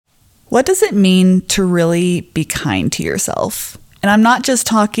what does it mean to really be kind to yourself? And I'm not just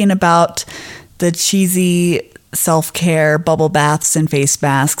talking about the cheesy self-care bubble baths and face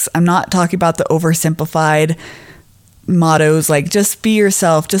masks. I'm not talking about the oversimplified mottos like just be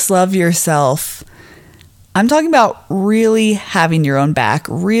yourself, just love yourself. I'm talking about really having your own back,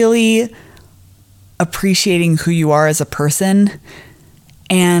 really appreciating who you are as a person,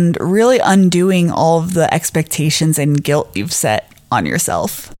 and really undoing all of the expectations and guilt you've set on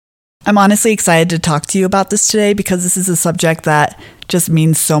yourself. I'm honestly excited to talk to you about this today because this is a subject that just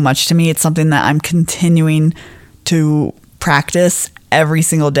means so much to me. It's something that I'm continuing to practice every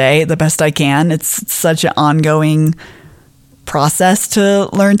single day the best I can. It's such an ongoing process to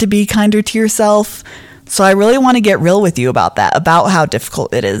learn to be kinder to yourself. So I really want to get real with you about that, about how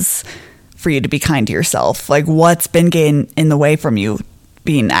difficult it is for you to be kind to yourself. Like what's been getting in the way from you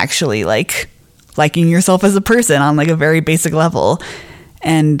being actually like liking yourself as a person on like a very basic level.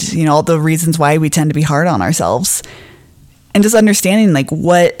 And, you know, all the reasons why we tend to be hard on ourselves. And just understanding like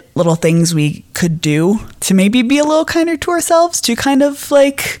what little things we could do to maybe be a little kinder to ourselves, to kind of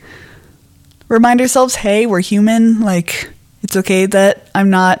like remind ourselves, hey, we're human. Like it's okay that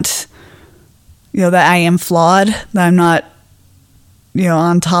I'm not, you know, that I am flawed, that I'm not, you know,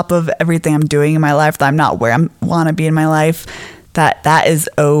 on top of everything I'm doing in my life, that I'm not where I want to be in my life, that is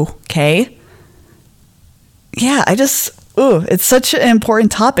okay. Yeah, it's such an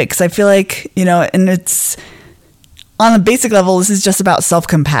important topic because I feel like, you know, and it's on a basic level, this is just about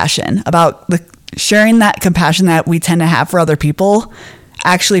self-compassion, about the sharing that compassion that we tend to have for other people,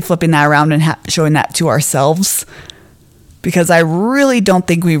 actually flipping that around and showing that to ourselves. Because I really don't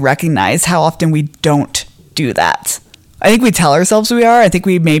think we recognize how often we don't do that. I think we tell ourselves we are. I think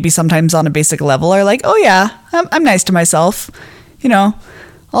we maybe sometimes on a basic level are like, oh yeah, I'm nice to myself. You know,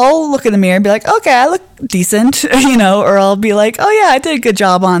 I'll look in the mirror and be like, okay, I look decent, you know, or I'll be like, oh yeah, I did a good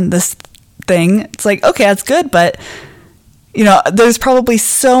job on this thing. It's like, okay, that's good. But, you know, there's probably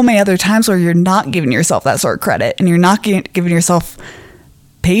so many other times where you're not giving yourself that sort of credit and you're not giving yourself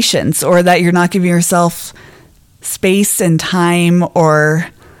patience, or that you're not giving yourself space and time or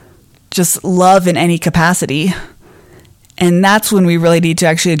just love in any capacity. And that's when we really need to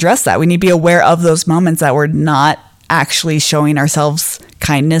actually address that. We need to be aware of those moments that we're not actually showing ourselves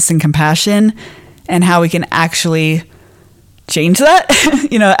kindness and compassion, and how we can actually change that,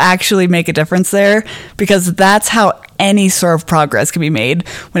 you know, actually make a difference there, because that's how any sort of progress can be made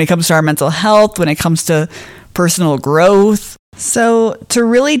when it comes to our mental health, when it comes to personal growth. So to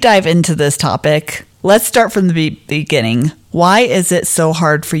really dive into this topic, let's start from the beginning. Why is it so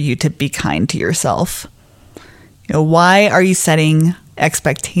hard for you to be kind to yourself? You know, why are you setting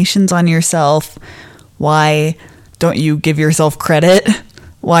expectations on yourself? Why don't you give yourself credit?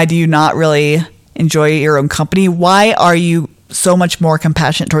 Why do you not really enjoy your own company? Why are you so much more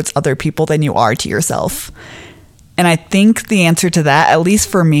compassionate towards other people than you are to yourself? And I think the answer to that, at least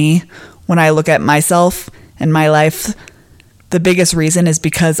for me, when I look at myself and my life, the biggest reason is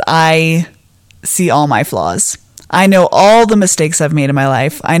because I see all my flaws. I know all the mistakes I've made in my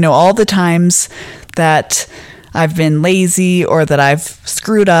life. I know all the times that I've been lazy, or that I've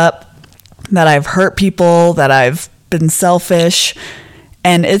screwed up, that I've hurt people, that I've been selfish.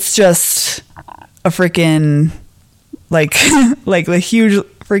 And it's just a freaking, like a huge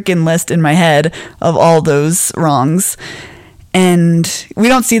freaking list in my head of all those wrongs. And we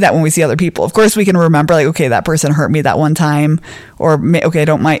don't see that when we see other people. Of course, we can remember like, okay, that person hurt me that one time, or okay, I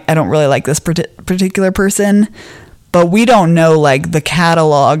don't really like this particular person, but we don't know like the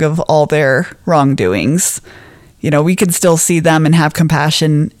catalog of all their wrongdoings. You know, we can still see them and have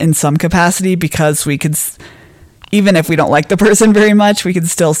compassion in some capacity, because we could, even if we don't like the person very much, we can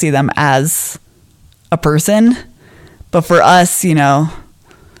still see them as a person. But for us, you know,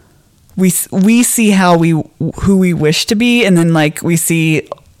 we see who we wish to be, and then like we see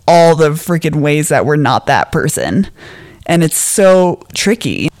all the freaking ways that we're not that person, and it's so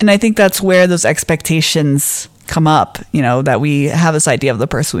tricky. And I think that's where those expectations come up, you know, that we have this idea of the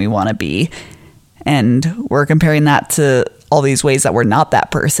person we want to be, and we're comparing that to all these ways that we're not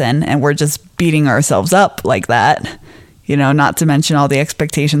that person, and we're just beating ourselves up like that, you know, not to mention all the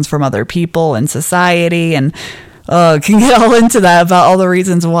expectations from other people and society. And can get all into that about all the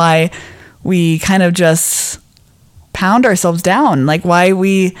reasons why we kind of just pound ourselves down, like why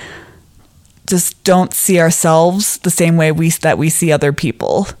we just don't see ourselves the same way that we see other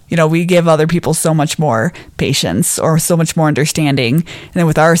people. You know, we give other people so much more patience or so much more understanding, and then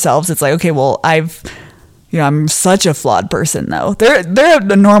with ourselves, it's like, okay, well, I'm such a flawed person though. They're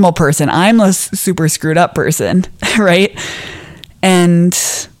a normal person. I'm a super screwed up person, right? And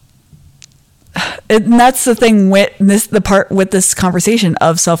and that's the thing with the part with this conversation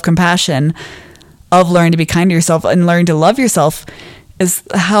of self-compassion, of learning to be kind to yourself and learning to love yourself, is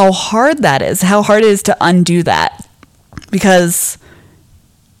how hard that is, how hard it is to undo that. Because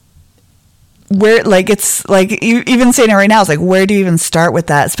where, like, it's like, you even saying it right now, it's like, where do you even start with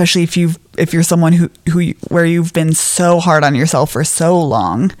that? Especially if you're someone who where you've been so hard on yourself for so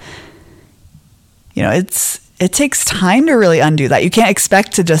long. You know, it takes time to really undo that. You can't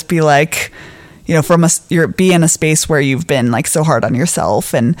expect to just be like, you know, be in a space where you've been like so hard on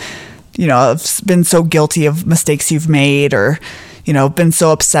yourself and, you know, have been so guilty of mistakes you've made, or, you know, been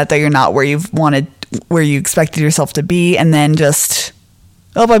so upset that you're not where you expected yourself to be, and then just,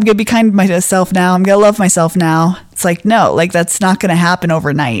 oh, I'm going to be kind to myself now, I'm going to love myself now. It's like, no, like, that's not going to happen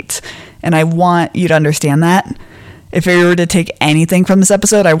overnight. And I want you to understand that. If you were to take anything from this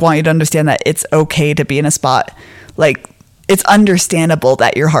episode, I want you to understand that it's okay to be in a spot. Like, it's understandable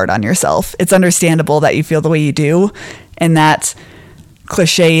that you're hard on yourself. It's understandable that you feel the way you do, and that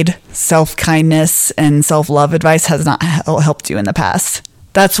cliched self-kindness and self-love advice has not helped you in the past.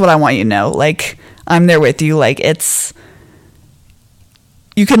 That's what I want you to know. Like, I'm there with you. Like,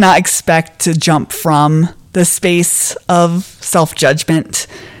 you cannot expect to jump from the space of self-judgment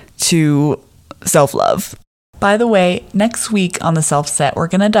to self-love. By the way, next week on the Self Set, we're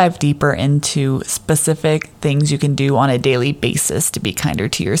going to dive deeper into specific things you can do on a daily basis to be kinder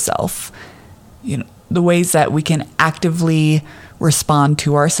to yourself. You know, the ways that we can actively respond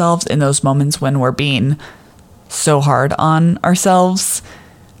to ourselves in those moments when we're being so hard on ourselves,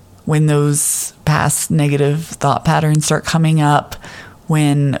 when those past negative thought patterns start coming up,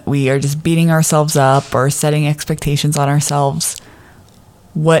 when we are just beating ourselves up or setting expectations on ourselves.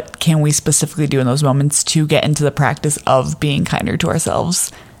 What can we specifically do in those moments to get into the practice of being kinder to ourselves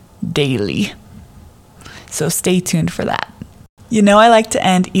daily? So stay tuned for that. You know, I like to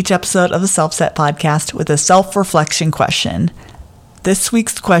end each episode of the Self Set podcast with a self-reflection question. This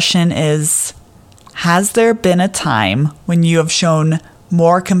week's question is, has there been a time when you have shown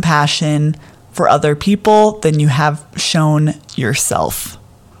more compassion for other people than you have shown yourself?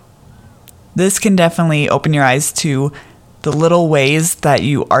 This can definitely open your eyes to the little ways that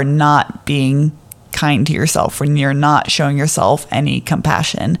you are not being kind to yourself, when you're not showing yourself any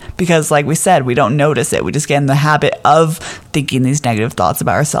compassion. Because like we said, we don't notice it. We just get in the habit of thinking these negative thoughts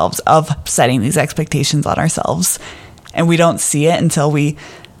about ourselves, of setting these expectations on ourselves. And we don't see it until we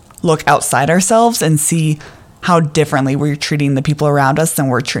look outside ourselves and see how differently we're treating the people around us than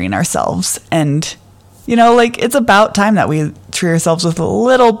we're treating ourselves. And, you know, like, it's about time that we treat ourselves with a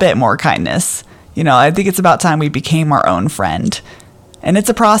little bit more kindness. You know, I think it's about time we became our own friend. And it's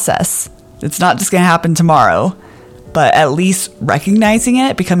a process. It's not just going to happen tomorrow. But at least recognizing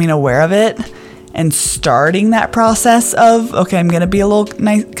it, becoming aware of it, and starting that process of, okay, I'm going to be a little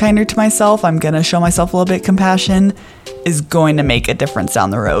kinder to myself, I'm going to show myself a little bit of compassion, is going to make a difference down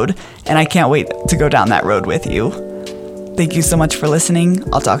the road. And I can't wait to go down that road with you. Thank you so much for listening.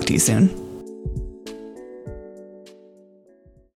 I'll talk to you soon.